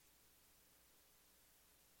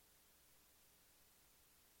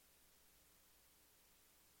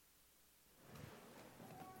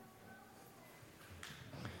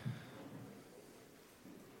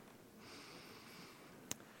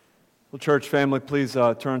Well, church family, please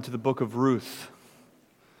turn to the book of Ruth.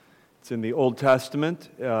 It's in the Old Testament.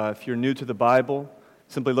 If you're new to the Bible,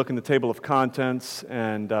 simply look in the table of contents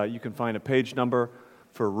and you can find a page number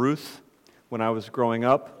for Ruth. When I was growing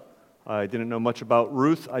up, I didn't know much about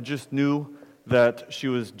Ruth. I just knew that she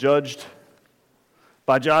was judged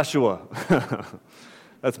by Joshua.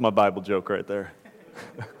 That's my Bible joke right there.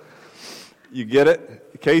 You get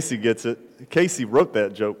it? Casey gets it. Casey wrote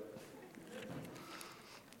that joke.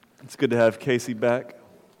 It's good to have Casey back.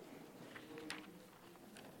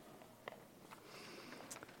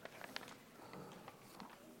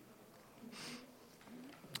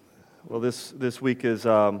 Well, this week is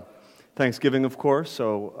Thanksgiving, of course,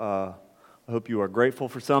 so I hope you are grateful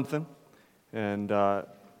for something. And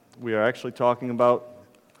we are actually talking about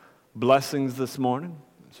blessings this morning,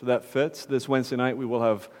 so that fits. This Wednesday night we will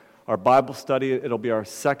have our Bible study. It'll be our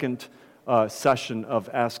second session of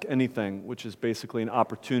Ask Anything, which is basically an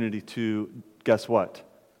opportunity to, guess what?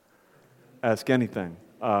 Ask anything.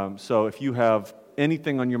 So if you have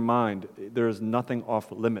anything on your mind, there is nothing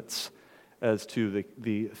off limits as to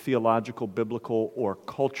the theological, biblical, or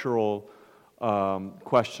cultural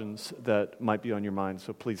questions that might be on your mind.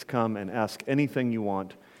 So please come and ask anything you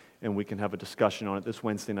want, and we can have a discussion on it this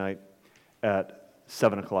Wednesday night at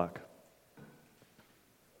 7 o'clock.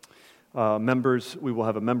 Members, we will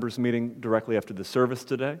have a members meeting directly after the service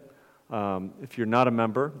today. If you're not a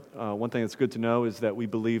member, one thing that's good to know is that we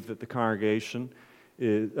believe that the congregation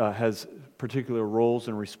has particular roles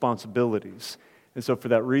and responsibilities. And so for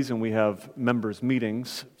that reason, we have members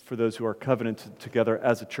meetings for those who are covenanted together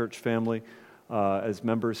as a church family, as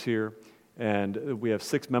members here. And we have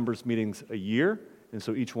 6 members meetings a year, and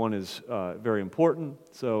so each one is very important.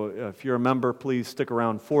 So if you're a member, please stick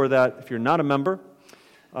around for that. If you're not a member,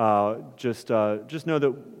 just know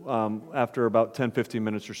that after about 10-15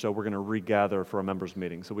 minutes or so, we're going to regather for a members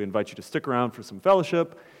meeting. So we invite you to stick around for some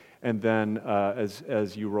fellowship, and then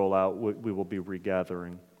as you roll out, we will be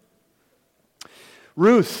regathering.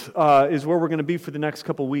 Ruth is where we're going to be for the next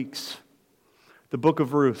couple weeks. The book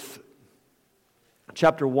of Ruth,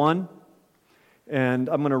 chapter 1, and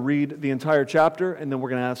I'm going to read the entire chapter, and then we're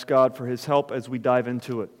going to ask God for His help as we dive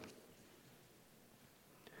into it.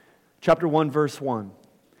 Chapter 1, verse 1.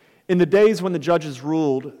 In the days when the judges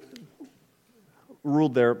ruled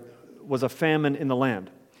there was a famine in the land.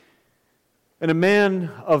 And a man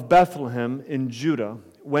of Bethlehem in Judah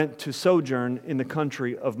went to sojourn in the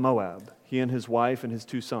country of Moab, he and his wife and his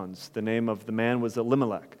 2 sons. The name of the man was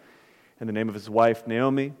Elimelech, and the name of his wife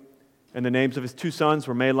Naomi, and the names of his 2 sons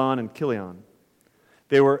were Mahlon and Chilion.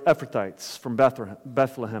 They were Ephrathites from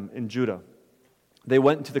Bethlehem in Judah. They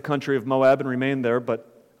went into the country of Moab and remained there,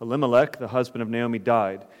 but Elimelech, the husband of Naomi,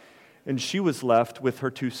 died, and she was left with her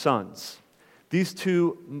 2 sons. These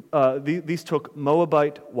took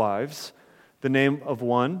Moabite wives. The name of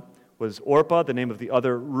one was Orpah, the name of the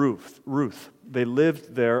other Ruth. They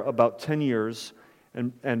lived there about 10 years,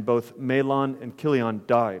 and both Mahlon and Chilion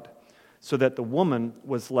died, so that the woman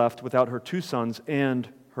was left without her 2 sons and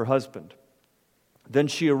her husband. Then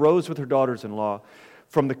she arose with her daughters-in-law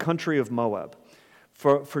from the country of Moab,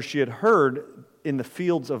 for she had heard in the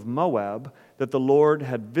fields of Moab that the Lord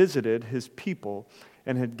had visited His people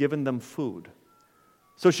and had given them food.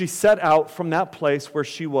 So she set out from that place where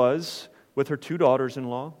she was with her 2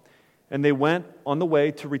 daughters-in-law, and they went on the way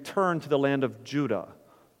to return to the land of Judah.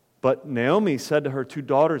 But Naomi said to her 2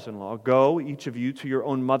 daughters-in-law, "Go, each of you, to your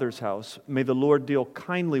own mother's house. May the Lord deal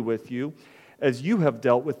kindly with you, as you have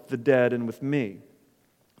dealt with the dead and with me.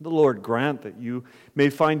 The Lord grant that you may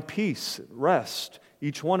find peace, rest,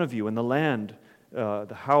 each one of you in the land, the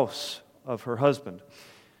house of her husband."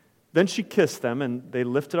 Then she kissed them, and they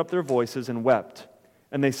lifted up their voices and wept.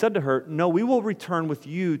 And they said to her, "No, we will return with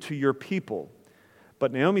you to your people."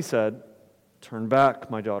 But Naomi said, "Turn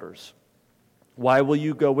back, my daughters. Why will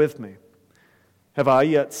you go with me? Have I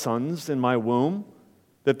yet sons in my womb,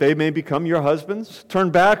 that they may become your husbands? Turn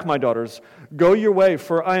back, my daughters. Go your way,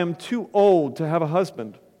 for I am too old to have a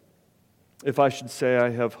husband. If I should say I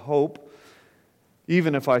have hope,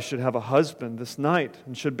 even if I should have a husband this night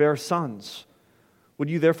and should bear sons, would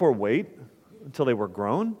you therefore wait until they were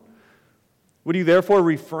grown? Would you therefore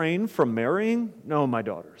refrain from marrying? No, my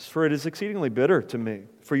daughters, for it is exceedingly bitter to me,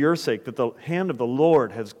 for your sake, that the hand of the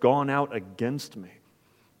Lord has gone out against me."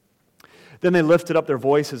 Then they lifted up their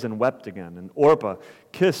voices and wept again, and Orpah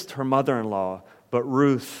kissed her mother-in-law, but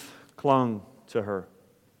Ruth clung to her.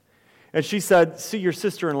 And she said, "See, your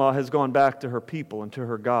sister-in-law has gone back to her people and to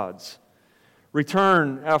her gods.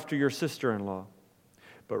 Return after your sister-in-law."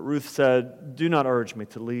 But Ruth said, "Do not urge me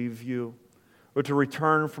to leave you or to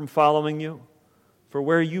return from following you. For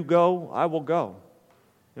where you go, I will go,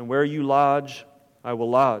 and where you lodge, I will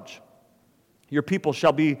lodge. Your people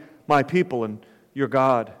shall be my people, and your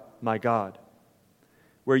God, my God.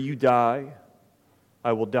 Where you die,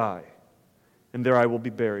 I will die, and there I will be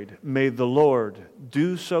buried. May the Lord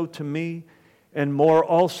do so to me, and more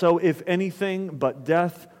also, if anything but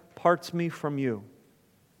death parts me from you."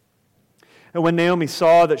 And when Naomi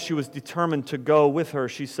saw that she was determined to go with her,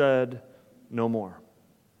 she said, "No more."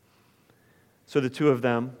 So the two of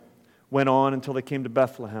them went on until they came to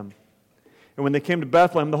Bethlehem. And when they came to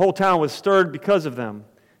Bethlehem, the whole town was stirred because of them.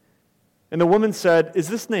 And the woman said, "Is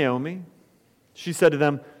this Naomi?" She said to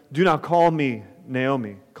them, "Do not call me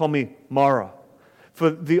Naomi, call me Mara, for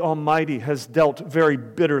the Almighty has dealt very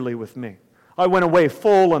bitterly with me. I went away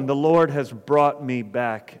full, and the Lord has brought me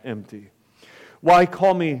back empty. Why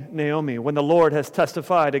call me Naomi when the Lord has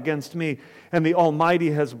testified against me, and the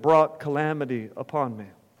Almighty has brought calamity upon me?"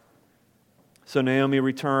 So Naomi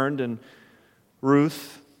returned, and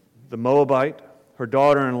Ruth, the Moabite, her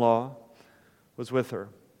daughter-in-law, was with her,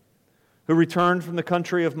 who returned from the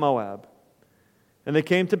country of Moab. And they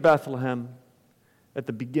came to Bethlehem at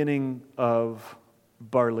the beginning of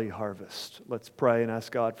barley harvest. Let's pray and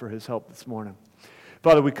ask God for His help this morning.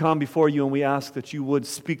 Father, we come before You and we ask that You would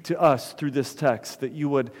speak to us through this text, that You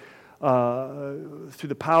would, through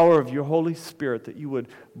the power of Your Holy Spirit, that You would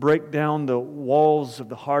break down the walls of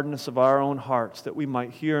the hardness of our own hearts, that we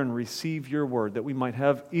might hear and receive Your word, that we might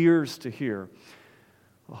have ears to hear,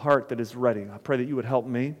 a heart that is ready. I pray that You would help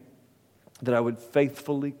me, that I would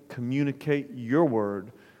faithfully communicate Your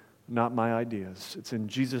word, not my ideas. It's in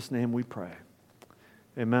Jesus' name we pray.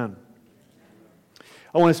 Amen.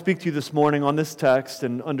 I want to speak to you this morning on this text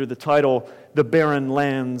and under the title, "The Barren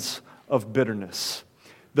Lands of Bitterness."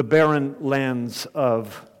 The barren lands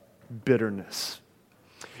of bitterness.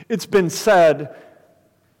 It's been said,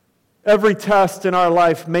 every test in our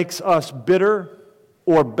life makes us bitter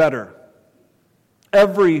or better.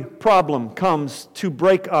 Every problem comes to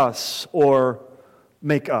break us or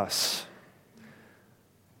make us.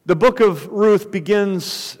 The book of Ruth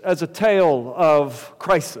begins as a tale of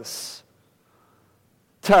crisis,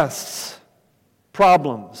 tests,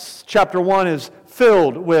 problems. Chapter 1 is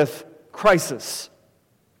filled with crisis.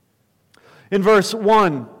 In verse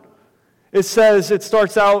 1, it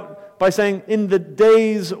starts out by saying, "In the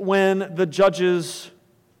days when the judges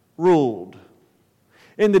ruled."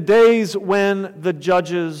 In the days when the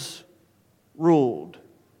judges ruled.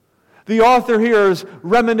 The author here is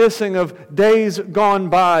reminiscing of days gone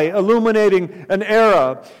by, illuminating an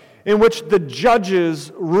era in which the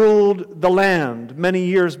judges ruled the land many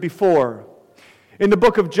years before. In the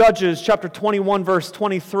book of Judges, chapter 21, verse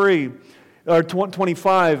 23, or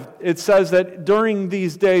 25, it says that during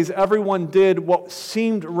these days, everyone did what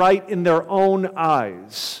seemed right in their own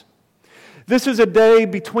eyes. This is a day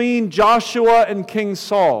between Joshua and King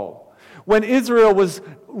Saul, when Israel was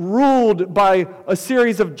ruled by a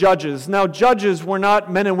series of judges. Now, judges were not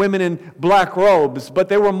men and women in black robes, but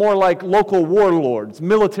they were more like local warlords,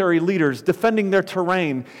 military leaders, defending their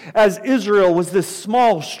terrain, as Israel was this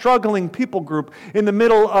small, struggling people group in the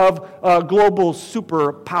middle of global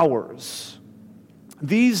superpowers.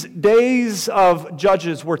 These days of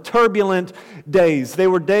judges were turbulent days. They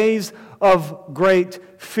were days of great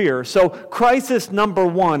fear. So, crisis number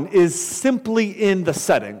 1 is simply in the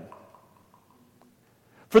setting.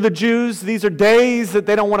 For the Jews, these are days that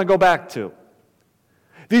they don't want to go back to.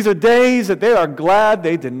 These are days that they are glad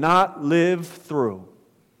they did not live through.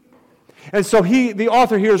 And so the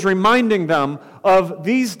author here is reminding them of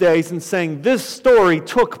these days and saying this story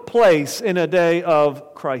took place in a day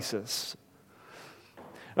of crisis.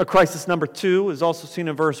 Now, crisis number 2 is also seen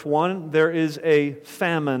in verse 1. There is a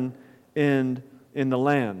famine in the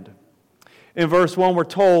land. In verse 1, we're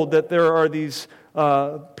told that there are these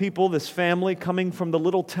people, this family, coming from the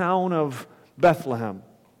little town of Bethlehem.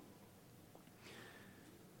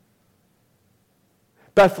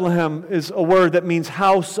 Bethlehem is a word that means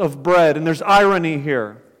house of bread, and there's irony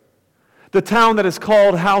here. The town that is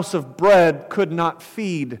called house of bread could not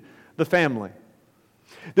feed the family.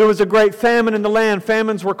 There was a great famine in the land.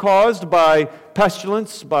 Famines were caused by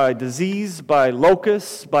pestilence, by disease, by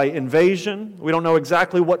locusts, by invasion. We don't know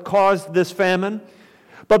exactly what caused this famine.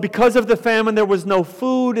 But because of the famine, there was no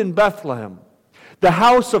food in Bethlehem. The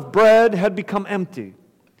house of bread had become empty.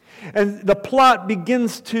 And the plot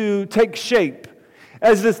begins to take shape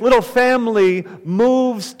as this little family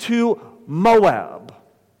moves to Moab.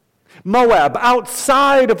 Moab,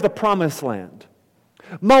 outside of the promised land.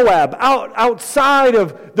 Moab, outside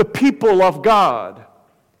of the people of God.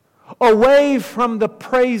 Away from the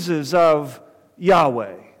praises of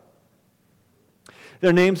Yahweh.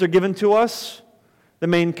 Their names are given to us. The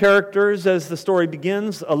main characters as the story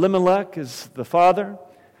begins, Elimelech is the father,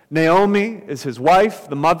 Naomi is his wife,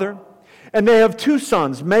 the mother, and they have two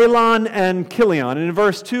sons, Mahlon and Chilion. And in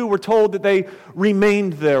verse 2, we're told that they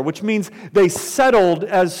remained there, which means they settled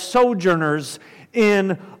as sojourners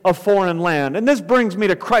in a foreign land. And this brings me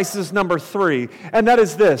to crisis number 3, and that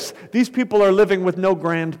is this. These people are living with no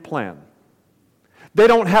grand plan. They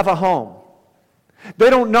don't have a home. They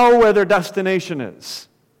don't know where their destination is.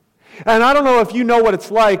 And I don't know if you know what it's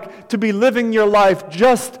like to be living your life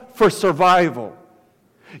just for survival.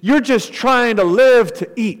 You're just trying to live to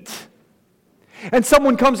eat. And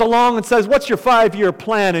someone comes along and says, "What's your 5-year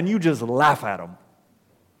plan?" And you just laugh at them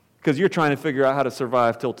because you're trying to figure out how to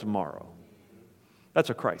survive till tomorrow. That's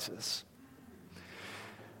a crisis.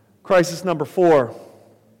 Crisis number 4,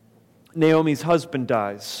 Naomi's husband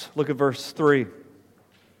dies. Look at verse 3.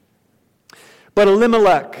 But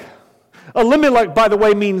Elimelech, by the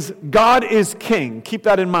way, means God is king. Keep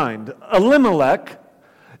that in mind. Elimelech,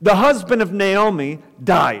 the husband of Naomi,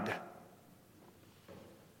 died.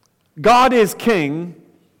 God is king,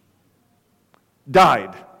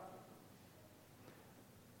 died.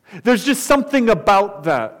 There's just something about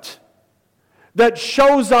that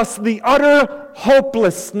shows us the utter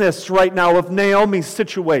hopelessness right now of Naomi's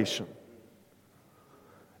situation.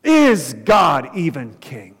 Is God even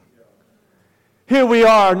king? Here we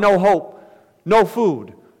are, no hope, no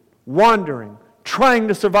food, wandering, trying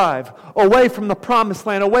to survive, away from the promised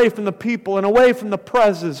land, away from the people, and away from the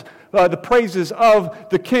praises of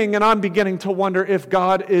the king. And I'm beginning to wonder if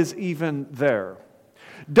God is even there.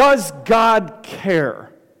 Does God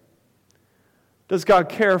care? Does God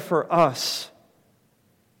care for us?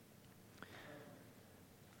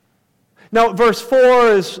 Now, verse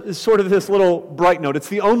 4 is sort of this little bright note. It's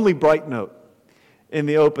the only bright note in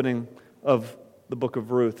the opening of the book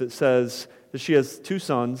of Ruth. It says that she has 2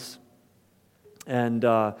 sons, and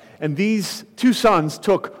these 2 sons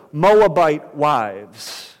took Moabite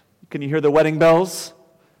wives. Can you hear the wedding bells?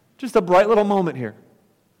 Just a bright little moment here.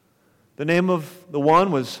 The name of the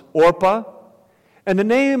one was Orpah, and the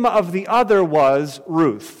name of the other was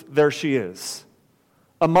Ruth. There she is,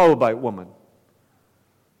 a Moabite woman,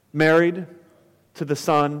 married to the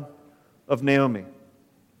son of Naomi.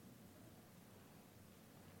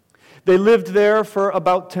 They lived there for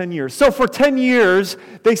about 10 years. So for 10 years,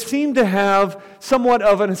 they seem to have somewhat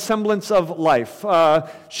of a semblance of life.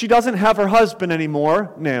 She doesn't have her husband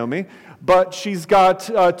anymore, Naomi, but she's got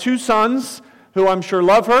 2 sons who I'm sure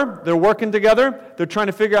love her. They're working together. They're trying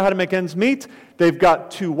to figure out how to make ends meet. They've got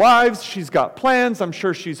 2 wives. She's got plans. I'm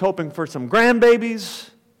sure she's hoping for some grandbabies.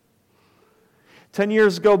 10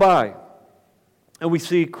 years go by, and we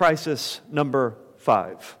see crisis number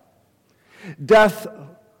 5. Death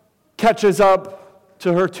catches up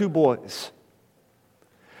to her 2 boys.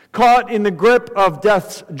 Caught in the grip of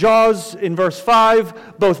death's jaws, in verse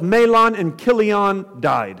 5, both Mahlon and Chilion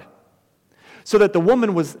died, so that the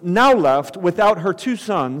woman was now left without her 2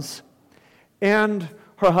 sons and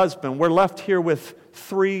her husband. We're left here with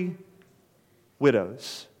 3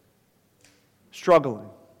 widows struggling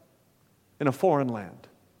in a foreign land.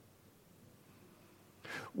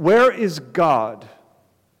 Where is God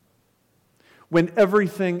when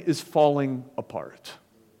everything is falling apart?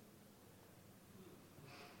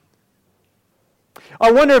 I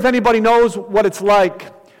wonder if anybody knows what it's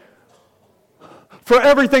like for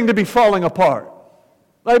everything to be falling apart.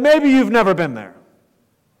 Like maybe you've never been there.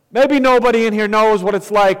 Maybe nobody in here knows what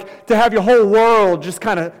it's like to have your whole world just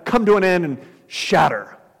kind of come to an end and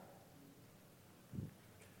shatter.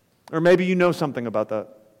 Or maybe you know something about that.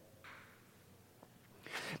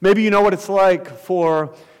 Maybe you know what it's like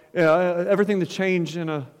for everything to change in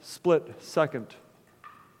a split second.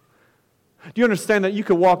 Do you understand that you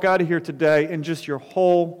could walk out of here today and just your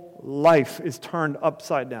whole life is turned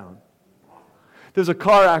upside down? There's a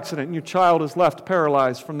car accident and your child is left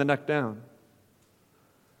paralyzed from the neck down.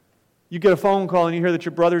 You get a phone call and you hear that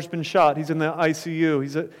your brother's been shot. He's in the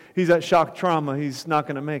ICU. He's at shock trauma. He's not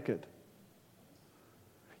going to make it.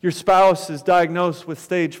 Your spouse is diagnosed with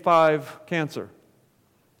stage 5 cancer.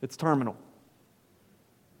 It's terminal.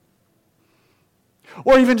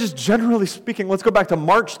 Or even just generally speaking, let's go back to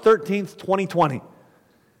March 13th, 2020,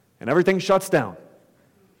 and everything shuts down.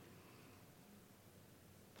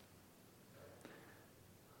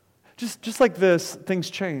 Just like this, things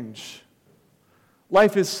change.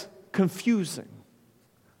 Life is confusing.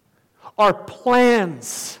 Our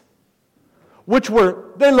plans,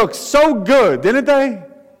 they look so good, didn't they?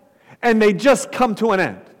 And they just come to an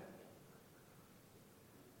end.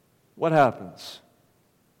 What happens?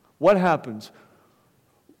 What happens?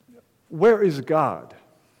 Where is God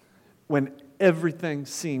when everything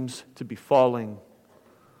seems to be falling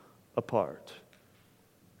apart.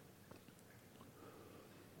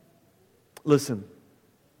 Listen.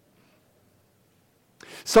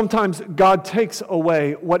 Sometimes God takes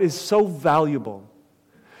away what is so valuable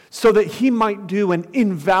so that He might do an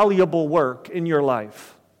invaluable work in your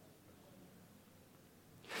life.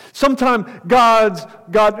 Sometimes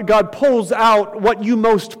God pulls out what you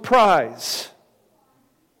most prize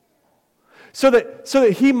so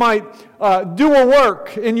that He might do a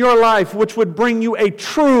work in your life which would bring you a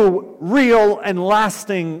true, real, and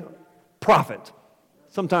lasting profit.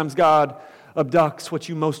 Sometimes God abducts what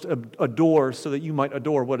you most adore so that you might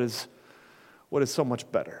adore what is so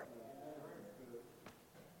much better.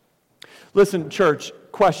 Listen, church,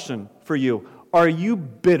 question for you. Are you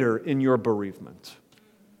bitter in your bereavement?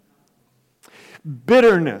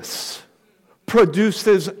 Bitterness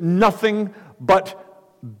produces nothing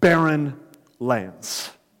but barren lands.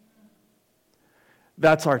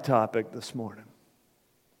 That's our topic this morning.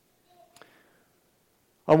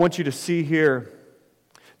 I want you to see here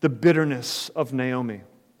the bitterness of Naomi.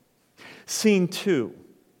 Scene 2.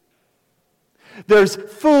 There's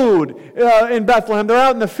food in Bethlehem. They're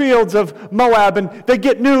out in the fields of Moab, and they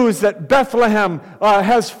get news that Bethlehem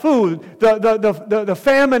has food. The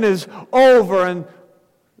famine is over, and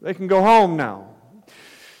they can go home now.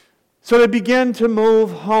 So they begin to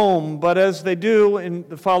move home, but as they do in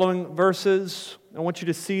the following verses, I want you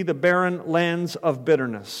to see the barren lands of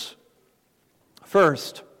bitterness.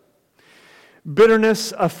 First,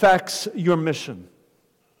 bitterness affects your mission.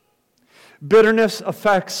 Bitterness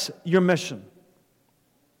affects your mission.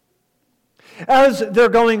 As they're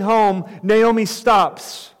going home, Naomi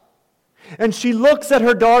stops, and she looks at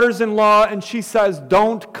her daughters-in-law, and she says,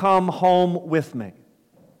 "Don't come home with me."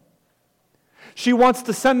 She wants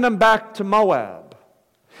to send them back to Moab.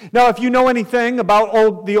 Now, if you know anything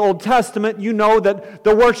about the Old Testament, you know that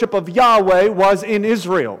the worship of Yahweh was in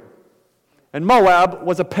Israel. And Moab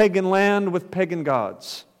was a pagan land with pagan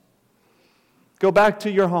gods. Go back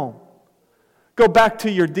to your home. Go back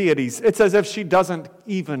to your deities. It's as if she doesn't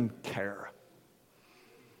even care.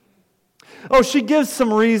 Oh, she gives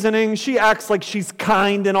some reasoning. She acts like she's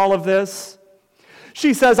kind in all of this.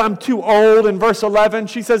 She says, "I'm too old." In verse 11,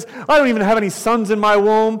 she says, "I don't even have any sons in my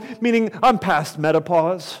womb," meaning I'm past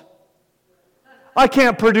menopause. I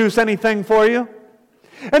can't produce anything for you.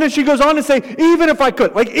 And then she goes on to say, even if I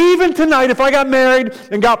could, like even tonight, if I got married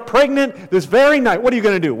and got pregnant this very night, what are you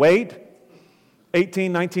going to do? Wait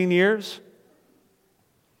 18, 19 years?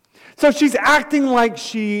 So she's acting like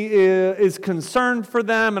she is concerned for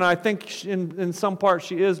them, and I think in some part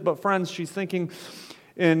she is, but friends, she's thinking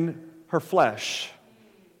in her flesh.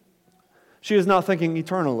 She is not thinking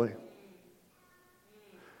eternally.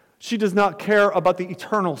 She does not care about the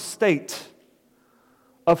eternal state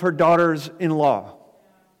of her daughters-in-law.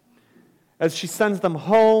 As she sends them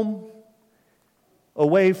home,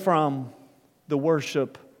 away from the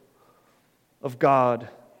worship of God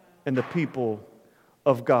and the people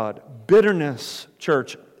of God. Bitterness,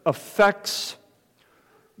 church, affects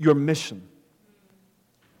your mission.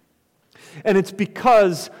 And it's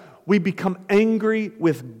because we become angry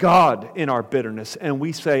with God in our bitterness, and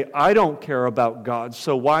we say, "I don't care about God,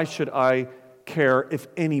 so why should I care if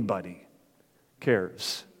anybody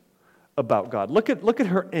cares about God?" Look at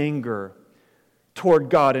her anger toward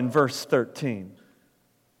God in verse 13.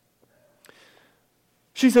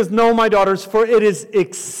 She says, "No, my daughters, for it is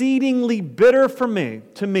exceedingly bitter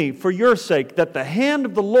to me, for your sake, that the hand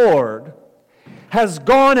of the Lord has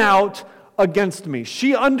gone out against me."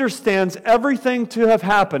 She understands everything to have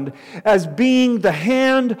happened as being the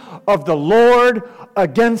hand of the Lord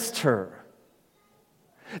against her.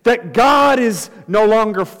 That God is no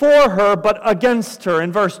longer for her, but against her.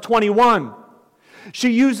 In verse 21, she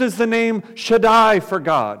uses the name Shaddai for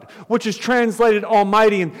God, which is translated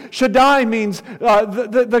Almighty. And Shaddai means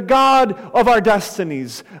the God of our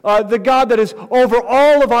destinies, the God that is over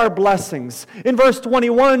all of our blessings. In verse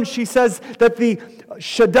 21, she says that the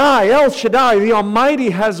Shaddai, El Shaddai, the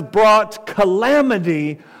Almighty, has brought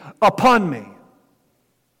calamity upon me.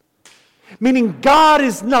 Meaning God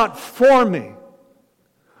is not for me,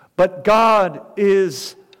 but God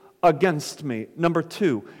is against me. Number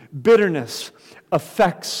 2, bitterness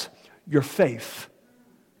affects your faith.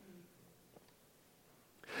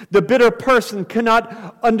 The bitter person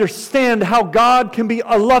cannot understand how God can be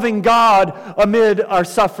a loving God amid our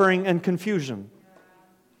suffering and confusion.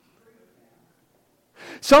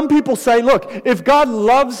 Some people say, look, if God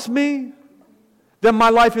loves me, then my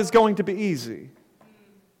life is going to be easy.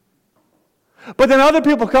 But then other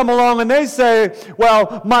people come along and they say,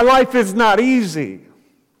 well, my life is not easy.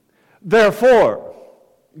 Therefore,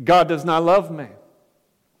 God does not love me.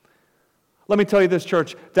 Let me tell you this,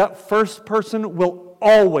 church, that first person will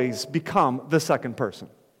always become the second person.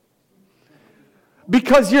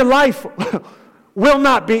 Because your life will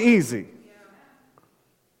not be easy.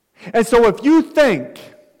 And so if you think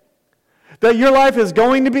that your life is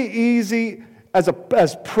going to be easy as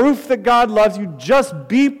proof that God loves you, just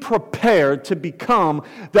be prepared to become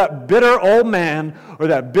that bitter old man or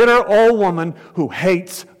that bitter old woman who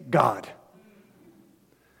hates God.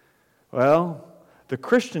 Well, the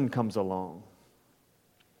Christian comes along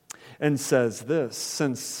and says this,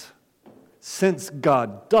 since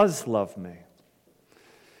God does love me,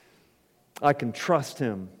 I can trust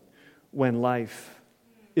Him when life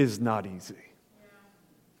is not easy.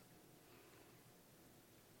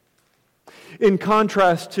 In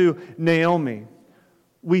contrast to Naomi,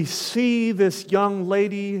 we see this young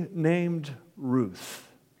lady named Ruth.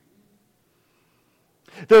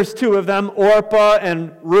 There's two of them, Orpah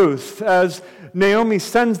and Ruth. As Naomi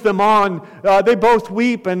sends them on, they both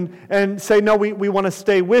weep and say, no, we want to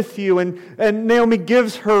stay with you. And Naomi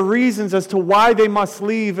gives her reasons as to why they must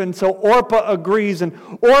leave. And so Orpah agrees. And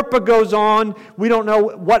Orpah goes on. We don't know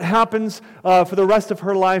what happens for the rest of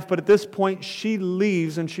her life. But at this point, she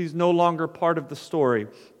leaves and she's no longer part of the story.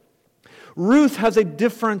 Ruth has a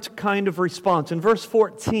different kind of response. In verse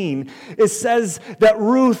 14, it says that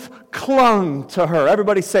Ruth clung to her.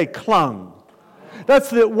 Everybody say clung. That's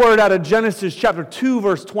the word out of Genesis chapter 2,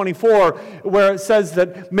 verse 24, where it says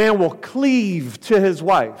that man will cleave to his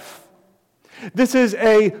wife. This is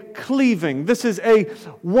a cleaving. This is a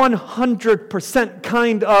 100%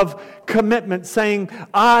 kind of commitment, saying,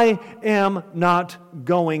 I am not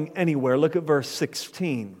going anywhere. Look at verse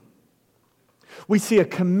 16. We see a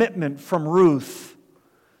commitment from Ruth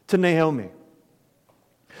to Naomi.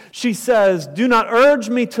 She says, do not urge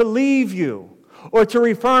me to leave you or to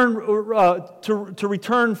return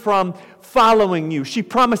from following you. She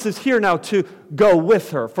promises here now to go with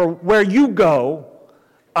her. For where you go,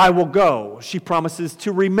 I will go. She promises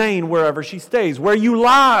to remain wherever she stays. Where you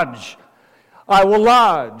lodge, I will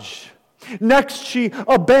lodge. Next, she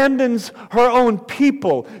abandons her own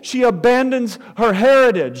people. She abandons her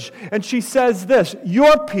heritage. And she says this,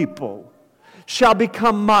 your people shall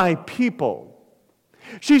become my people.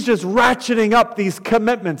 She's just ratcheting up these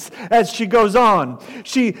commitments as she goes on.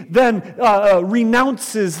 She then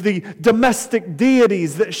renounces the domestic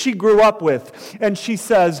deities that she grew up with. And she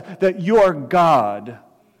says that your God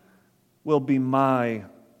will be my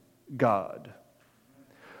God.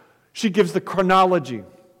 She gives the chronology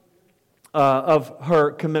of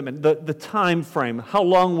her commitment, the time frame. How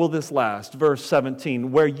long will this last? Verse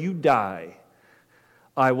 17, where you die,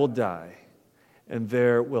 I will die, and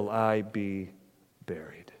there will I be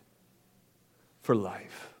buried for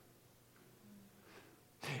life.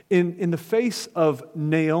 In the face of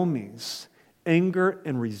Naomi's anger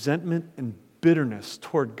and resentment and bitterness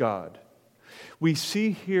toward God, we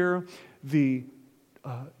see here the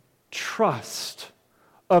trust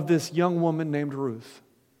of this young woman named Ruth.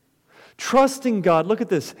 Trusting God, look at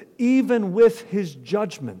this, even with His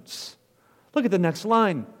judgments. Look at the next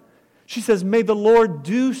line. She says, may the Lord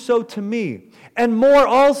do so to me, and more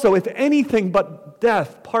also, if anything but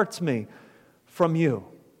death parts me from you.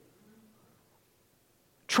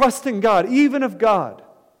 Trusting God, even if God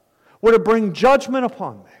were to bring judgment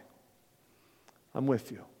upon me, I'm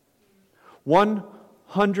with you.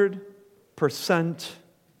 100%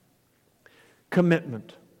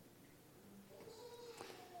 commitment.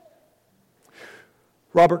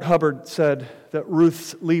 Robert Hubbard said that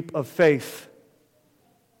Ruth's leap of faith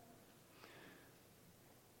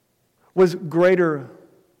was greater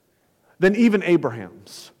than even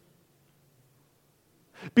Abraham's.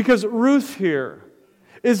 Because Ruth here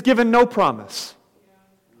is given no promise.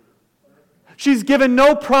 She's given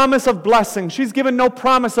no promise of blessing. She's given no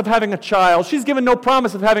promise of having a child. She's given no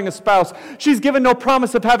promise of having a spouse. She's given no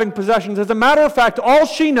promise of having possessions. As a matter of fact, all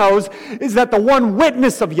she knows is that the one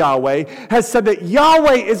witness of Yahweh has said that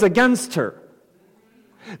Yahweh is against her.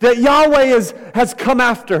 That Yahweh has come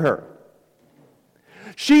after her.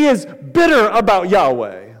 She is bitter about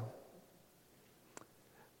Yahweh.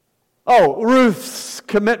 Oh, Ruth's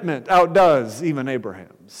commitment outdoes even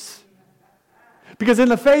Abraham's. Because in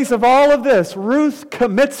the face of all of this, Ruth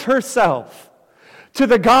commits herself to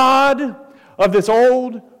the God of this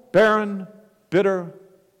old, barren, bitter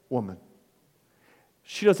woman.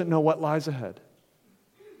 She doesn't know what lies ahead.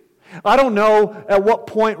 I don't know at what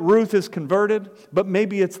point Ruth is converted, but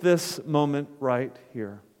maybe it's this moment right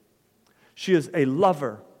here. She is a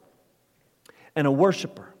lover and a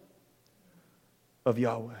worshiper of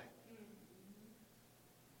Yahweh.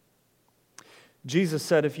 Jesus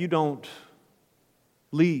said, if you don't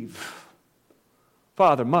leave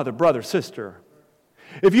father, mother, brother, sister.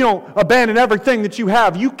 If you don't abandon everything that you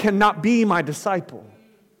have, you cannot be my disciple.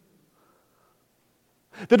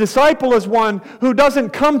 The disciple is one who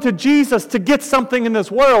doesn't come to Jesus to get something in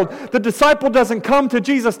this world. The disciple doesn't come to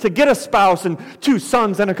Jesus to get a spouse and 2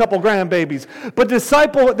 sons and a couple grandbabies. But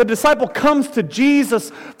the disciple comes to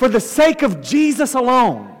Jesus for the sake of Jesus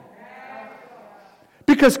alone.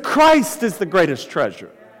 Because Christ is the greatest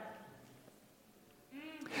treasure.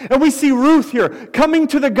 And we see Ruth here coming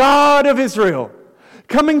to the God of Israel,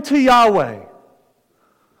 coming to Yahweh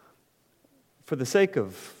for the sake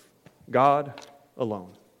of God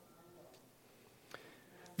alone.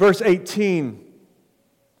 Verse 18.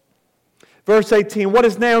 Verse 18, what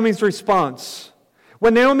is Naomi's response?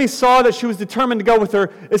 When Naomi saw that she was determined to go with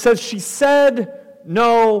her, it says she said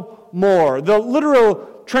no more. The literal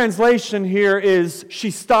translation here is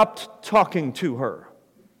she stopped talking to her.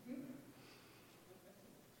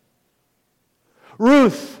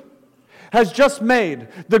 Ruth has just made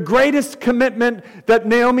the greatest commitment that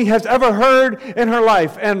Naomi has ever heard in her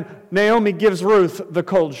life, and Naomi gives Ruth the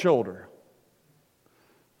cold shoulder.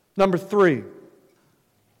 Number 3,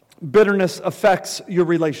 bitterness affects your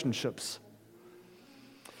relationships.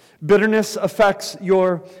 Bitterness affects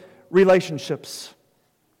your relationships.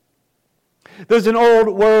 There's an old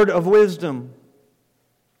word of wisdom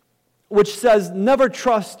which says, never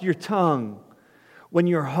trust your tongue when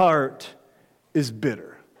your heart is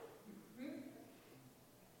bitter.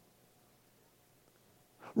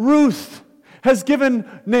 Ruth has given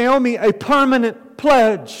Naomi a permanent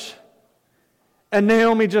pledge, and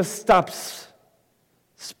Naomi just stops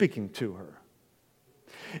speaking to her.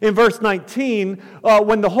 In verse 19,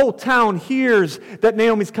 when the whole town hears that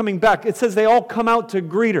Naomi's coming back, it says they all come out to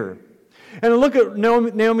greet her. And look at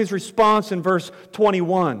Naomi's response in verse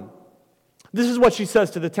 21. This is what she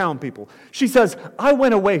says to the town people. She says, I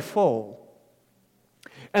went away full,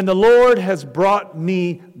 and the Lord has brought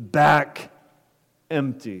me back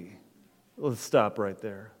empty. Let's stop right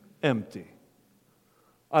there. Empty.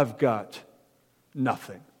 I've got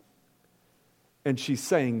nothing. And she's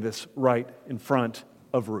saying this right in front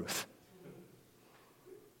of Ruth.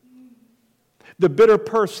 The bitter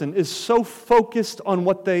person is so focused on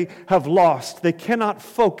what they have lost, they cannot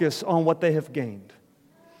focus on what they have gained.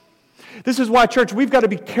 This is why, church, we've got to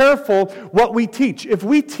be careful what we teach. If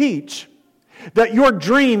we teach that your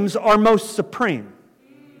dreams are most supreme,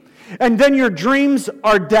 and then your dreams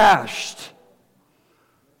are dashed,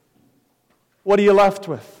 what are you left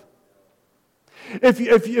with?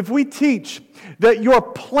 If we teach that your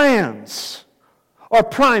plans are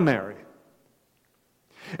primary,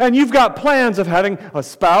 and you've got plans of having a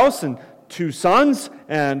spouse and 2 sons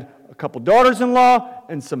and a couple daughters-in-law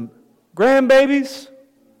and some grandbabies,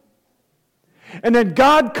 and then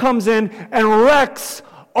God comes in and wrecks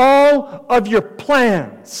all of your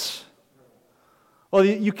plans, well,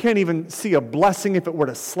 you can't even see a blessing if it were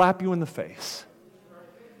to slap you in the face.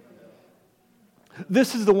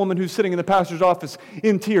 This is the woman who's sitting in the pastor's office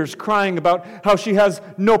in tears, crying about how she has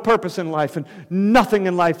no purpose in life and nothing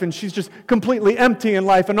in life, and she's just completely empty in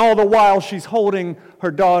life, and all the while she's holding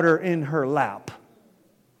her daughter in her lap.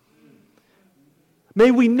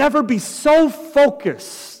 May we never be so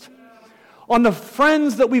focused on the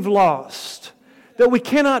friends that we've lost that we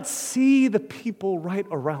cannot see the people right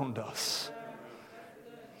around us.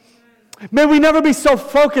 May we never be so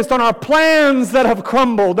focused on our plans that have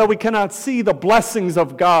crumbled that we cannot see the blessings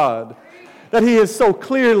of God that He has so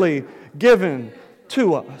clearly given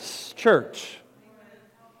to us. Church,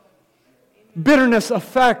 bitterness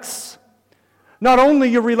affects not only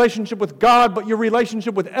your relationship with God, but your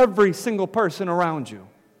relationship with every single person around you.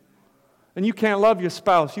 And you can't love your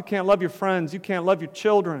spouse, you can't love your friends, you can't love your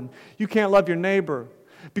children, you can't love your neighbor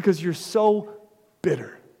because you're so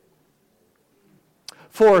bitter.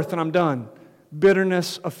 4th, and I'm done,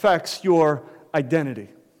 bitterness affects your identity.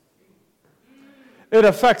 It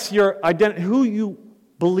affects your identity, who you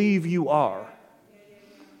believe you are.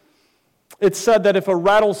 It's said that if a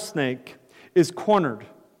rattlesnake is cornered,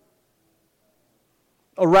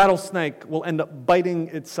 a rattlesnake will end up biting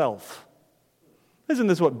itself. Isn't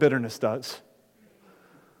this what bitterness does?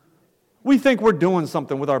 We think we're doing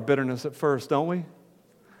something with our bitterness at first, don't we?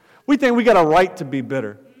 We think we got a right to be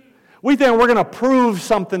bitter. We think we're going to prove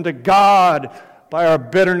something to God by our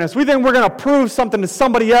bitterness. We think we're going to prove something to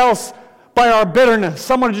somebody else by our bitterness.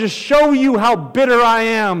 Someone to just show you how bitter I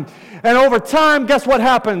am. And over time, guess what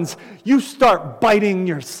happens? You start biting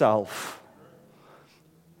yourself.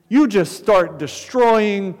 You just start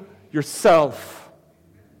destroying yourself.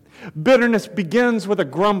 Bitterness begins with a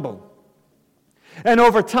grumble. And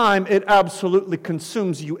over time, it absolutely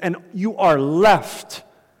consumes you. And you are left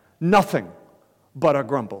nothing but a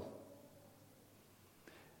grumble.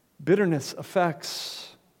 Bitterness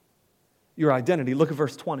affects your identity. Look at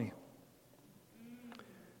verse 20.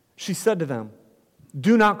 She said to them,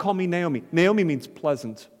 "Do not call me Naomi." Naomi means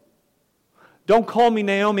pleasant. Don't call me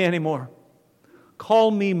Naomi anymore.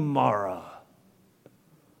 Call me Mara.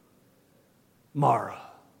 Mara.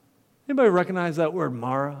 Anybody recognize that word,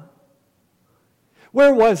 Mara?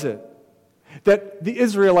 Where was it that the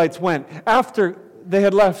Israelites went after they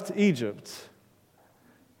had left Egypt?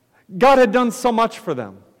 God had done so much for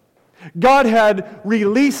them. God had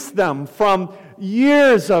released them from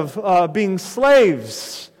years of being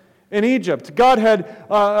slaves in Egypt. God had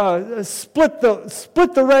split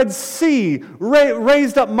the Red Sea,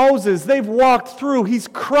 raised up Moses. They've walked through. He's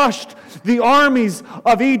crushed the armies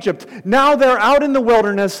of Egypt. Now they're out in the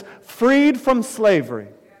wilderness, freed from slavery.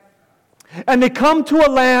 And they come to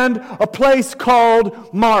a place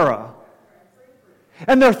called Mara.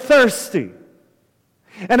 And they're thirsty.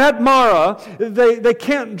 And at Mara, they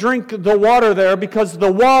can't drink the water there because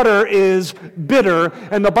the water is bitter.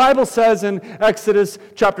 And the Bible says in Exodus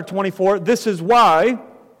chapter 24, this is why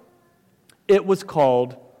it was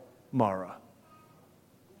called Mara.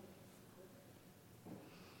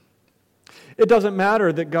 It doesn't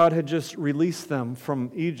matter that God had just released them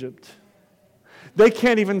from Egypt. They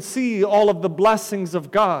can't even see all of the blessings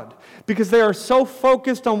of God because they are so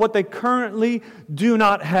focused on what they currently do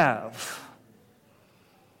not have.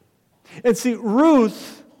 And see,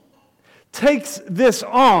 Ruth takes this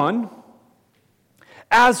on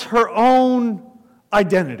as her own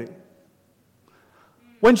identity.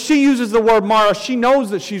 When she uses the word Mara, she knows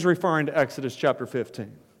that she's referring to Exodus chapter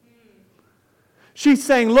 15. She's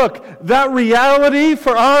saying, look, that reality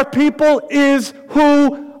for our people is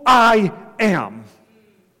who I am.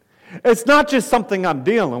 It's not just something I'm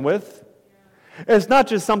dealing with. It's not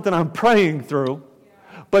just something I'm praying through.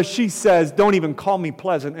 But she says, don't even call me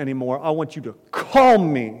pleasant anymore. I want you to call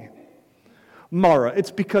me Mara.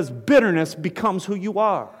 It's because bitterness becomes who you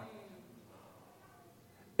are.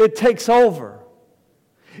 It takes over.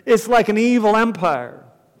 It's like an evil empire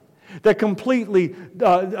that completely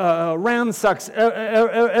ransacks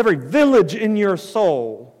every village in your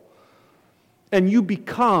soul. And you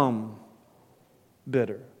become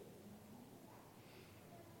bitter.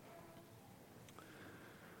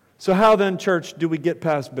 So how then, church, do we get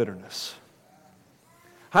past bitterness?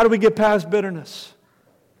 How do we get past bitterness?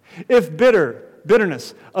 If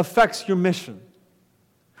bitterness affects your mission,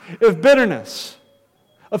 if bitterness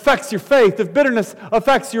affects your faith, if bitterness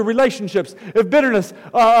affects your relationships, if bitterness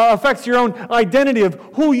affects your own identity of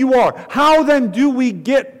who you are, how then do we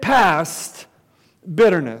get past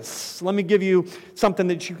bitterness? Let me give you something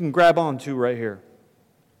that you can grab onto right here.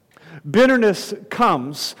 Bitterness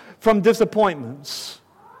comes from disappointments.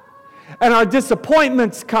 And our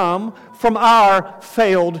disappointments come from our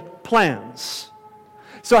failed plans.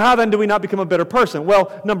 So how then do we not become a bitter person?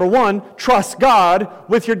 Well, number one, trust God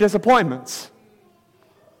with your disappointments.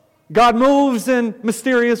 God moves in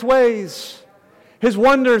mysterious ways. His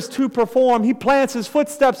wonders to perform. He plants His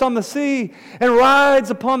footsteps on the sea and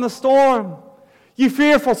rides upon the storm. Ye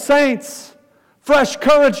fearful saints, fresh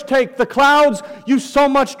courage take. The clouds you so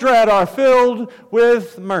much dread are filled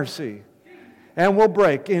with mercy and will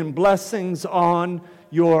break in blessings on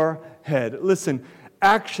your head. Listen,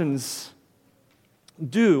 actions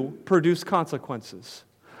do produce consequences.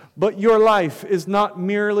 But your life is not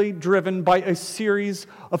merely driven by a series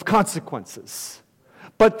of consequences.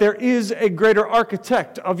 But there is a greater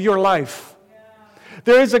architect of your life.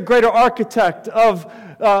 There is a greater architect of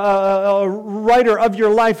a writer of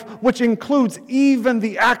your life, which includes even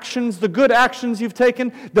the actions, the good actions you've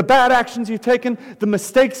taken, the bad actions you've taken, the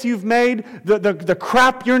mistakes you've made, the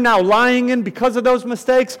crap you're now lying in because of those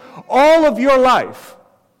mistakes. All of your life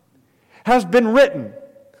has been written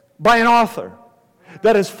by an author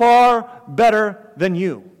that is far better than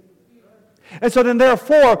you. And so then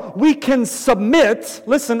therefore, we can submit,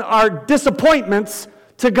 listen, our disappointments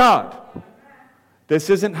to God.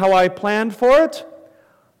 This isn't how I planned for it.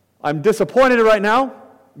 I'm disappointed right now.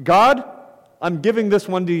 God, I'm giving this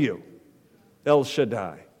one to you. El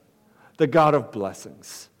Shaddai, the God of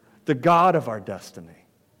blessings, the God of our destiny.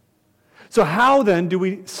 So how then do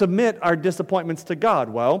we submit our disappointments to God?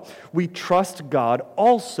 Well, we trust God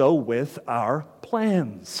also with our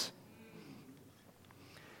plans.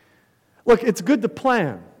 Look, it's good to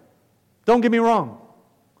plan. Don't get me wrong.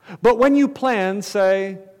 But when you plan,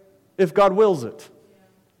 say, if God wills it.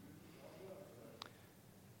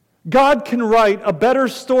 God can write a better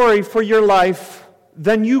story for your life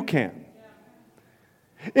than you can.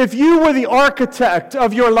 If you were the architect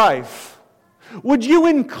of your life, would you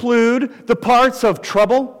include the parts of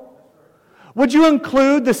trouble? Would you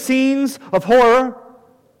include the scenes of horror?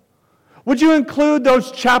 Would you include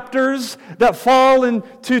those chapters that fall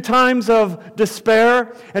into times of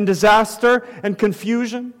despair and disaster and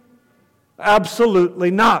confusion?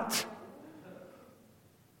 Absolutely not.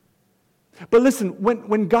 But listen,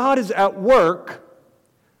 when God is at work,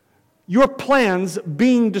 your plans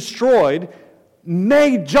being destroyed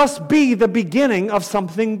may just be the beginning of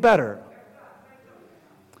something better.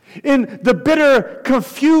 In the bitter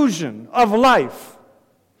confusion of life,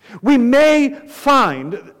 we may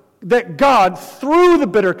find that God, through the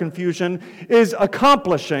bitter confusion, is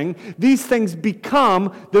accomplishing. These things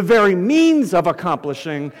become the very means of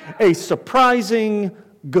accomplishing a surprising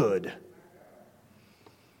good.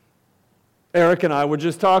 Eric and I were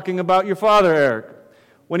just talking about your father, Eric,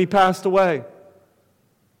 when he passed away,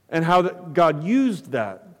 and how God used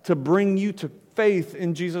that to bring you to faith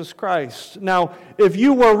in Jesus Christ. Now, if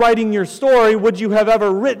you were writing your story, would you have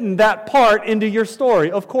ever written that part into your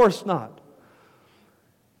story? Of course not.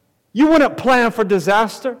 You wouldn't plan for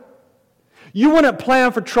disaster. You wouldn't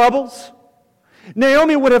plan for troubles.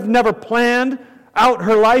 Naomi would have never planned out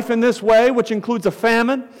her life in this way, which includes a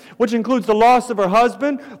famine, which includes the loss of her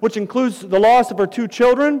husband, which includes the loss of her 2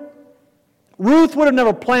 children. Ruth would have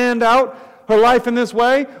never planned out her life in this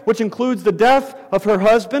way, which includes the death of her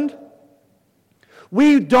husband.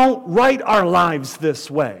 We don't write our lives this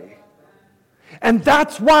way. And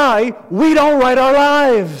that's why we don't write our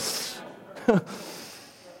lives.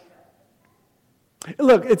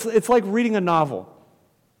 Look, it's like reading a novel.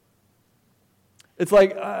 It's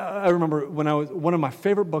like, I remember when one of my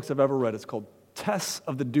favorite books I've ever read, it's called Tess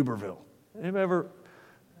of the Duberville. Anybody ever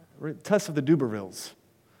read Tess of the Dubervilles?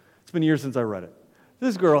 It's been years since I read it.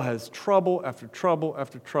 This girl has trouble after trouble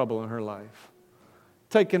after trouble in her life,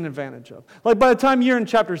 taken advantage of. Like by the time you're in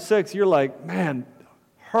chapter 6, you're like, man,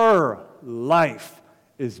 her life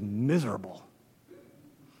is miserable.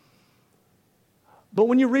 But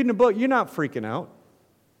when you're reading a book, you're not freaking out.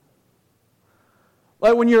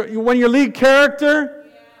 Like when your lead character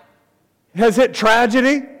has hit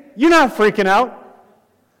tragedy, you're not freaking out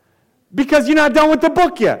because you're not done with the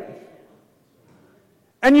book yet.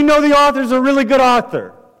 And you know the author's a really good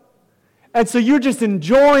author. And so you're just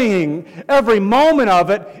enjoying every moment of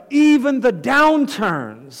it, even the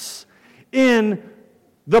downturns in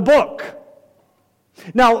the book.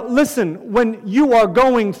 Now, listen, when you are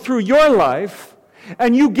going through your life,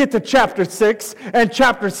 and you get to chapter 6, and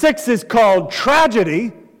chapter 6 is called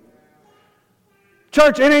tragedy.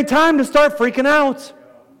 Church, it ain't time to start freaking out.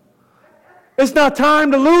 It's not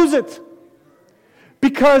time to lose it.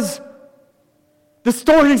 Because the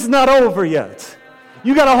story's not over yet.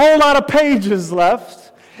 You got a whole lot of pages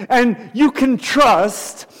left, and you can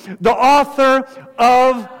trust the author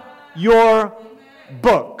of your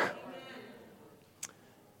book.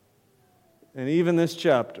 And even this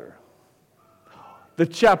chapter, the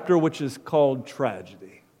chapter which is called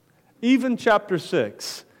tragedy, even chapter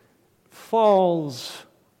 6 falls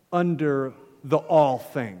under the all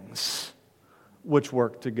things which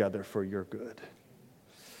work together for your good.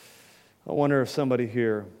 I wonder if somebody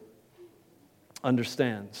here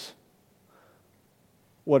understands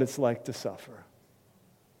what it's like to suffer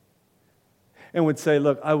and would say,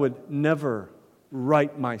 look, I would never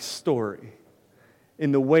write my story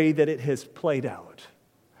in the way that it has played out.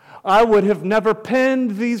 I would have never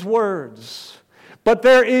penned these words, but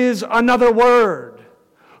there is another Word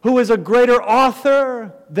who is a greater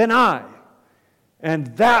author than I,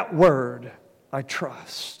 and that Word I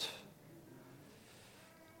trust.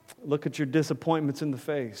 Look at your disappointments in the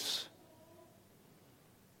face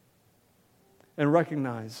and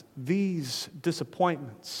recognize these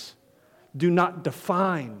disappointments do not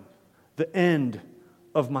define the end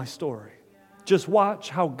of my story. Just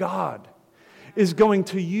watch how God is going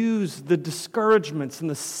to use the discouragements and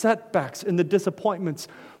the setbacks and the disappointments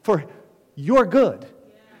for your good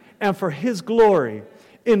and for His glory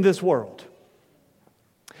in this world.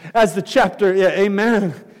 As the chapter,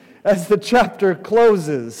 amen, as the chapter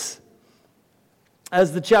closes,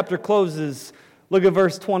 look at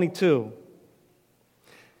verse 22.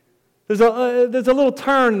 There's a little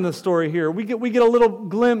turn in the story here. We get a little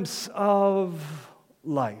glimpse of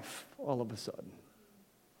life all of a sudden.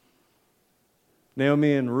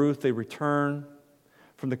 Naomi and Ruth, they return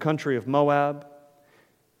from the country of Moab.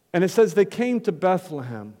 And it says they came to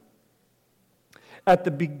Bethlehem at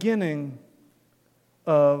the beginning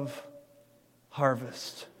of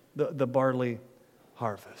harvest, the barley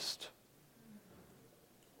harvest.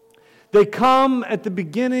 They come at the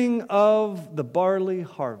beginning of the barley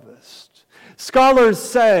harvest. Scholars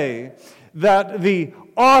say that the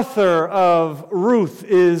author of Ruth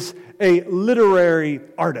is a literary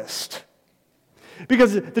artist.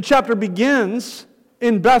 Because the chapter begins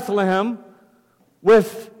in Bethlehem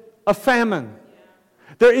with a famine.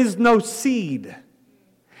 There is no seed.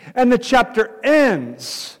 And the chapter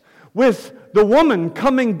ends with the woman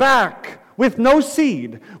coming back with no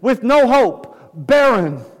seed, with no hope,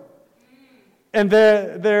 barren. And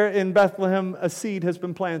there in Bethlehem, a seed has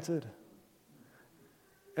been planted.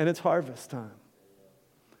 And it's harvest time.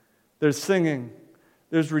 There's singing.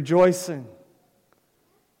 There's rejoicing.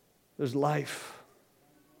 There's life.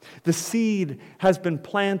 The seed has been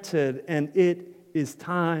planted, and it is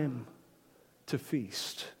time to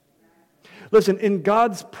feast. Listen, in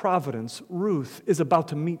God's providence, Ruth is about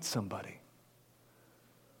to meet somebody.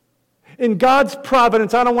 In God's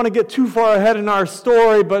providence, I don't want to get too far ahead in our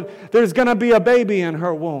story, but there's going to be a baby in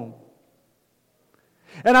her womb.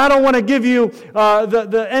 And I don't want to give you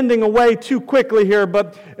the ending away too quickly here,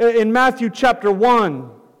 but in Matthew chapter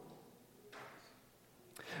 1,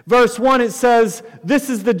 verse 1, it says, "This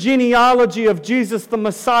is the genealogy of Jesus the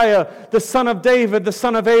Messiah, the son of David, the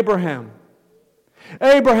son of Abraham.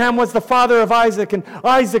 Abraham was the father of Isaac, and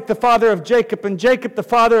Isaac the father of Jacob, and Jacob the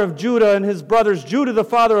father of Judah and his brothers, Judah the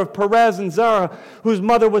father of Perez and Zerah, whose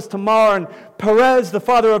mother was Tamar, and Perez the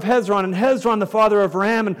father of Hezron, and Hezron the father of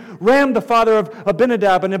Ram, and Ram the father of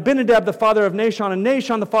Abinadab, and Abinadab the father of Nahshon, and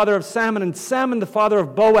Nahshon the father of Salmon, and Salmon the father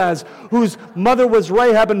of Boaz, whose mother was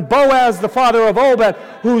Rahab, and Boaz the father of Obed,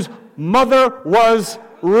 whose mother was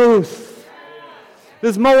Ruth."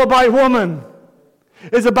 This Moabite woman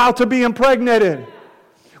is about to be impregnated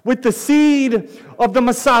with the seed of the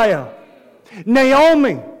Messiah.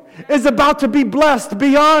 Naomi is about to be blessed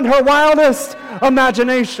beyond her wildest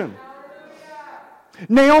imagination.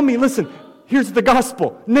 Naomi, listen, here's the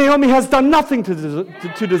gospel. Naomi has done nothing to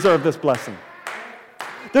deserve this blessing.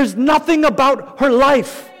 There's nothing about her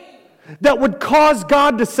life that would cause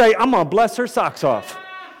God to say, "I'm going to bless her socks off."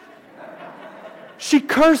 She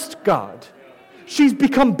cursed God. She's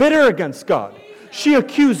become bitter against God. She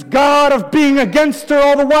accused God of being against her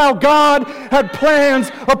all the while. God had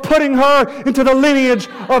plans of putting her into the lineage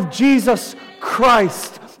of Jesus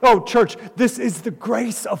Christ. Oh, church, this is the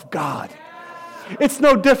grace of God. It's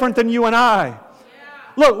no different than you and I.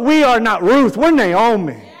 Look, we are not Ruth. We're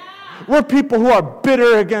Naomi. We're people who are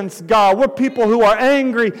bitter against God. We're people who are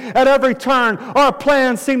angry at every turn. Our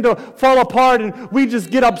plans seem to fall apart, and we just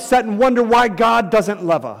get upset and wonder why God doesn't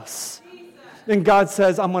love us. And God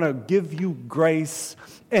says, "I'm going to give you grace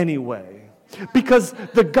anyway." Because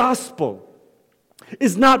the gospel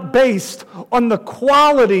is not based on the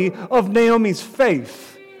quality of Naomi's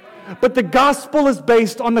faith, but the gospel is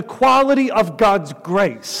based on the quality of God's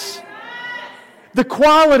grace. The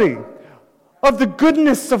quality of the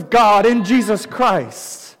goodness of God in Jesus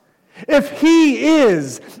Christ. If He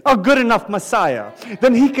is a good enough Messiah,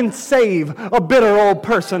 then He can save a bitter old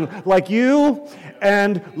person like you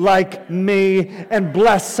and like me, and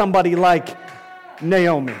bless somebody like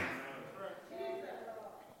Naomi.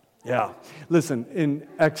 Yeah. Listen, in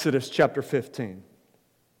Exodus chapter 15,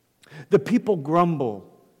 the people grumble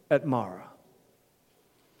at Marah.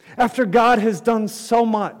 After God has done so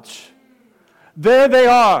much, there they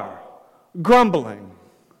are, grumbling.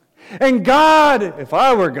 And God, if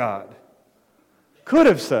I were God, could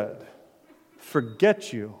have said,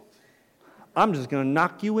 "Forget you. I'm just going to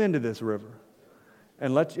knock you into this river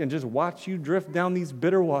and just watch you drift down these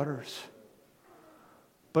bitter waters."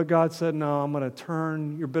 But God said, "No, I'm going to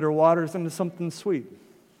turn your bitter waters into something sweet."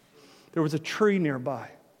 There was a tree nearby.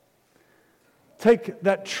 Take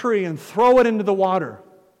that tree and throw it into the water.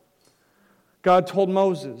 God told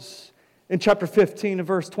Moses in chapter 15 and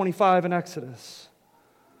verse 25 in Exodus.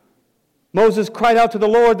 Moses cried out to the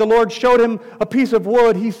Lord. The Lord showed him a piece of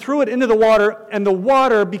wood. He threw it into the water, and the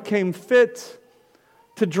water became fit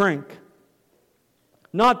to drink.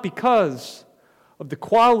 Not because of the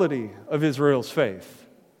quality of Israel's faith,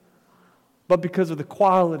 but because of the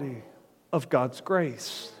quality of God's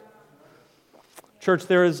grace. Church,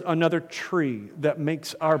 there is another tree that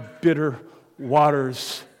makes our bitter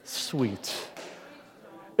waters sweet.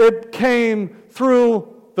 It came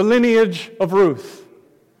through the lineage of Ruth.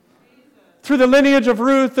 Through the lineage of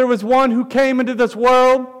Ruth, there was one who came into this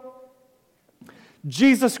world,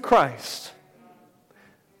 Jesus Christ,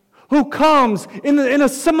 who comes in a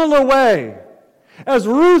similar way as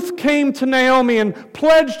Ruth came to Naomi and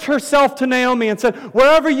pledged herself to Naomi and said,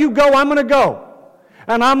 "Wherever you go, I'm going to go,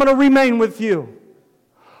 and I'm going to remain with you."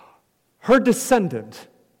 Her descendant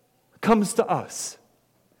comes to us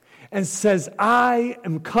and says, "I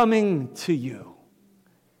am coming to you,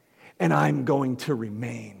 and I'm going to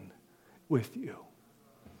remain with you."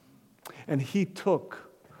 And He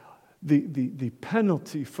took the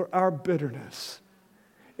penalty for our bitterness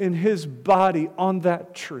in his body on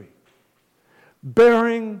that tree,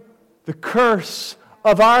 bearing the curse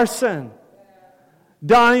of our sin,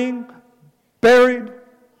 dying, buried,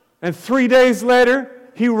 and 3 days later,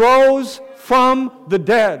 he rose from the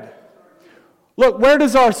dead. Look, where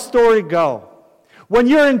does our story go? When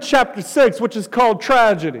you're in chapter 6, which is called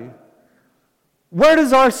tragedy, where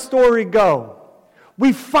does our story go?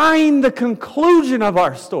 We find the conclusion of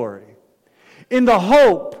our story in the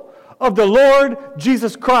hope of the Lord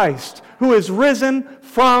Jesus Christ, who is risen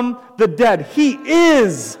from the dead. He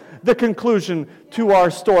is the conclusion to our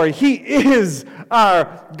story. He is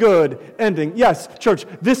our good ending. Yes, church,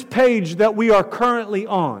 this page that we are currently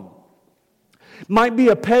on might be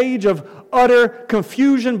a page of utter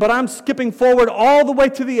confusion, but I'm skipping forward all the way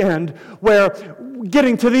to the end, where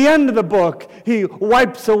getting to the end of the book, he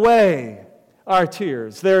wipes away our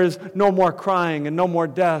tears. There is no more crying and no more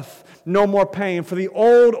death, no more pain, for the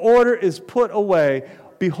old order is put away.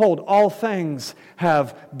 Behold, all things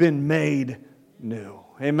have been made new.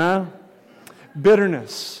 Amen?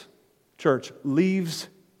 Bitterness, church, leaves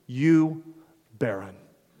you barren.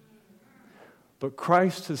 But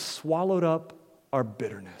Christ has swallowed up our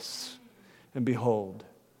bitterness. And behold,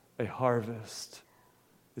 a harvest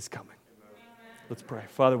is coming. Let's pray.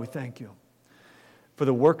 Father, we thank you for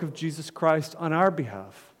the work of Jesus Christ on our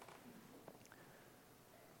behalf,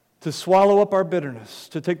 to swallow up our bitterness,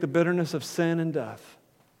 to take the bitterness of sin and death,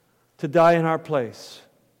 to die in our place,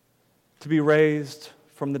 to be raised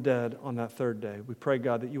from the dead on that third day. We pray,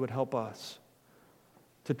 God, that you would help us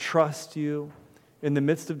to trust you in the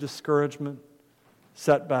midst of discouragement,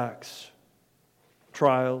 setbacks,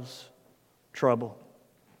 trials, trouble,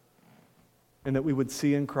 and that we would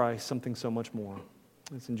see in Christ something so much more.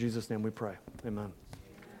 It's in Jesus' name we pray. Amen.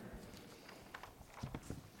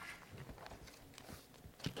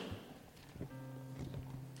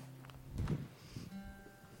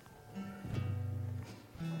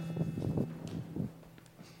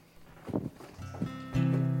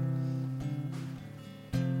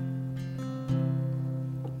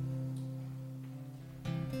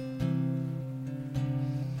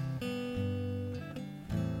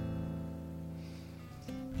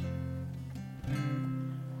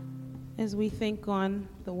 As we think on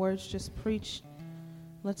the words just preached,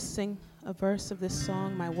 let's sing a verse of this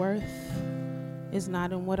song. My worth is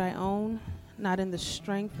not in what I own, not in the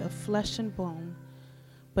strength of flesh and bone,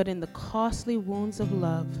 but in the costly wounds of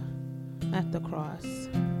love at the cross.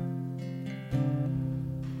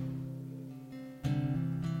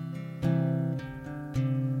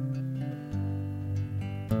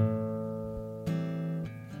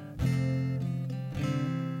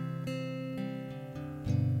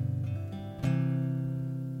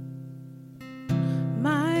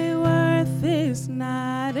 It's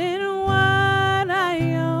not in what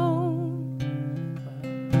I own,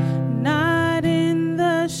 not in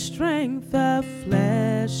the strength of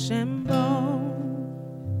flesh and bone,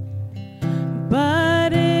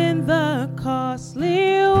 but in the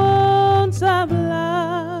costly wounds of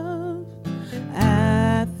love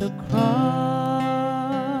at the cross.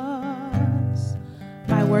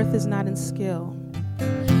 My worth is not in skill.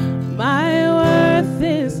 My worth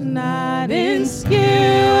is not in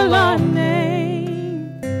skill or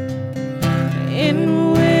name,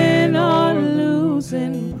 in win or lose,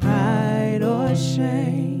 in pride or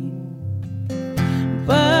shame,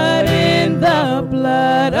 but in the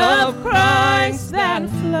blood of Christ that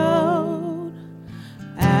flowed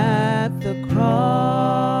at the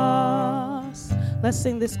cross. Let's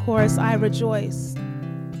sing this chorus. I rejoice.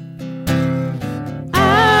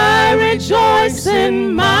 I rejoice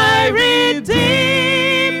in my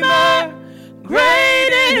Redeemer, great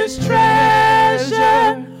is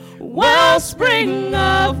treasure, wellspring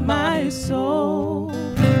of my soul.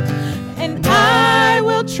 And I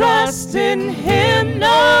will trust in him,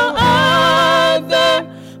 no other.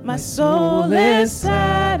 My soul is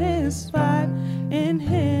satisfied in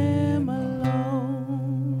him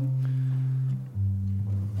alone.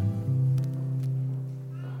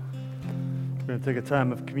 We're going to take a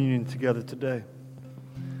time of communion together today.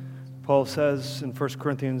 Paul says in 1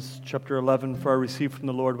 Corinthians chapter 11, for I received from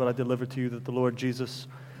the Lord what I delivered to you, that the Lord Jesus,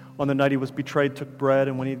 on the night he was betrayed, took bread,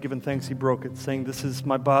 and when he had given thanks, he broke it, saying, this is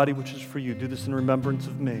my body, which is for you. Do this in remembrance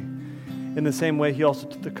of me. In the same way, he also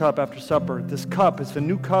took the cup after supper. This cup is the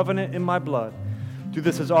new covenant in my blood. Do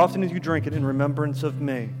this as often as you drink it in remembrance of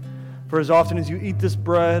me. For as often as you eat this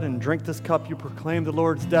bread and drink this cup, you proclaim the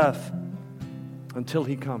Lord's death until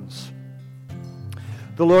he comes.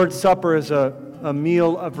 The Lord's Supper is a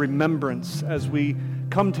meal of remembrance as we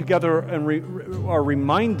come together and are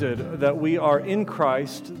reminded that we are in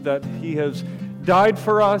Christ, that he has died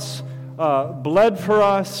for us, bled for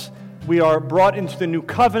us. We are brought into the new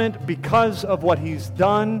covenant because of what he's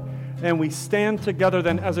done, and we stand together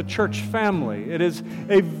then as a church family. It is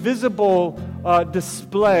a visible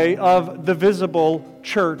display of the visible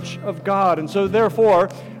church of God. And so therefore,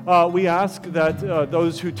 we ask that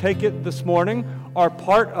those who take it this morning are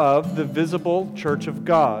part of the visible church of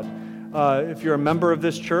God. If you're a member of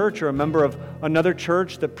this church or a member of another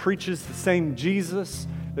church that preaches the same Jesus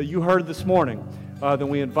that you heard this morning, then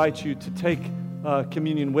we invite you to take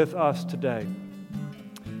communion with us today.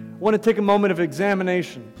 I want to take a moment of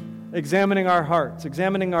examination, examining our hearts,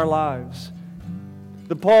 examining our lives.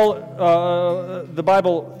 The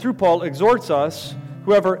Bible, through Paul, exhorts us,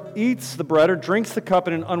 whoever eats the bread or drinks the cup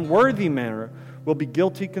in an unworthy manner will be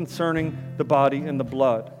guilty concerning the body and the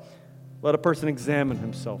blood. Let a person examine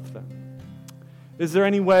himself then. Is there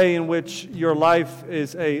any way in which your life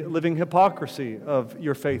is a living hypocrisy of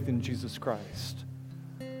your faith in Jesus Christ?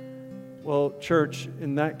 Well, church,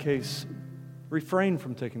 in that case, refrain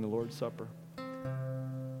from taking the Lord's Supper.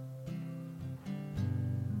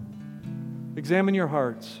 Examine your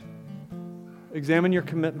hearts. Examine your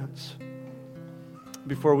commitments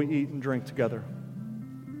before we eat and drink together.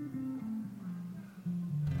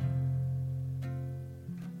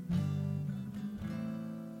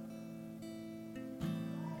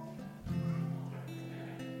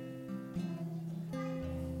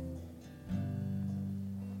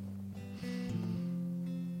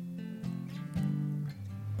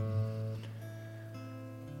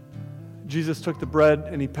 Jesus took the bread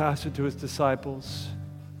and he passed it to his disciples.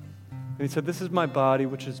 And he said, "This is my body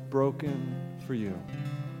which is broken for you.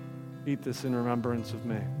 Eat this in remembrance of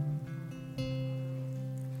me."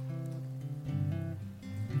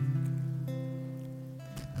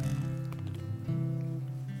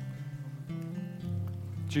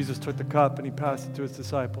 Jesus took the cup and he passed it to his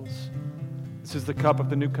disciples. This is the cup of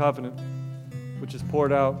the new covenant, which is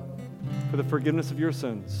poured out for the forgiveness of your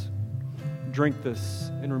sins. Drink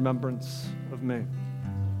this in remembrance of me.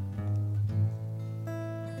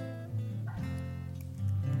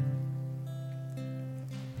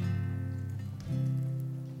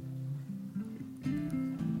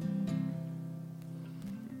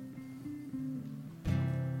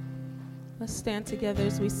 Let's stand together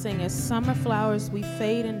as we sing. As summer flowers we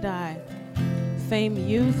fade and die. Fame,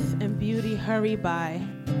 youth, and beauty hurry by.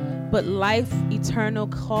 But life eternal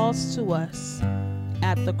calls to us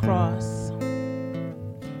at the cross.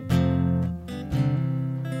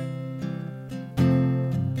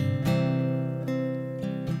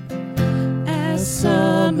 As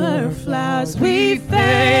summer flowers we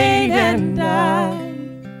fade and die.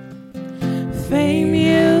 Fame,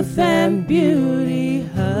 youth, and beauty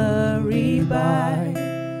hurry by.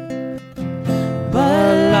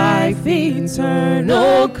 But life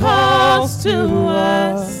eternal calls to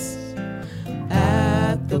us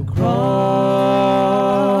at the cross.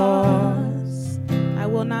 I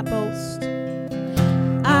will not boast.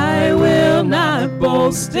 I will not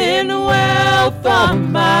boast in wealth or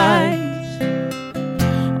might,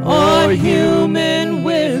 or human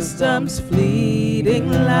wisdom's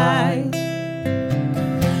fleeting light.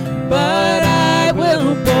 But I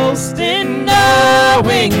will boast in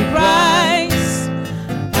knowing Christ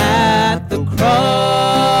at the cross.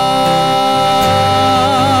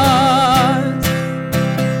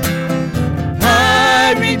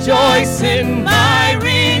 I rejoice in my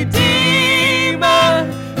Redeemer,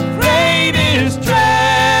 greatest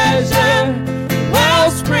treasure,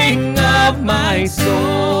 wellspring of my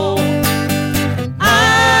soul.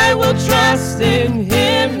 I will trust in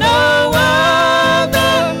him, no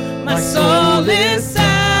other. My soul is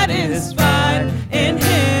satisfied in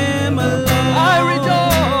him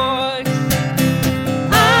alone.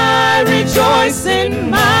 I rejoice in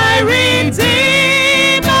my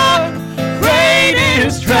Redeemer,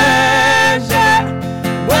 greatest treasure,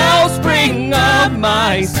 wellspring of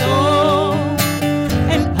my soul.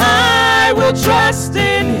 And I will trust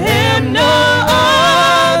in him, no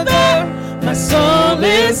other. My soul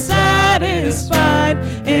is satisfied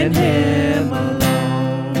in him alone.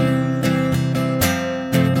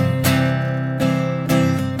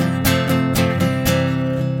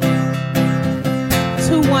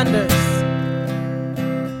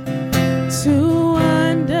 Two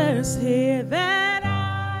wonders here that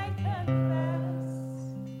I confess,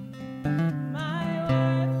 my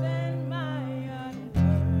worth and my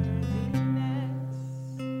unworthiness,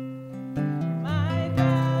 my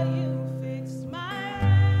value fixed,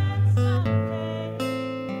 my ransom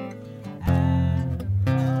paid at the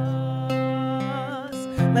cross.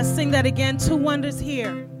 Let's sing that again. Two wonders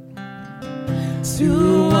here.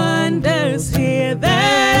 Two wonders here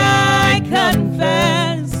that I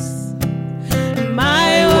confess,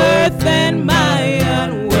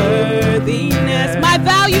 my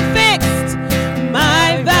value fixed.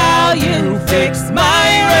 My value fixed. My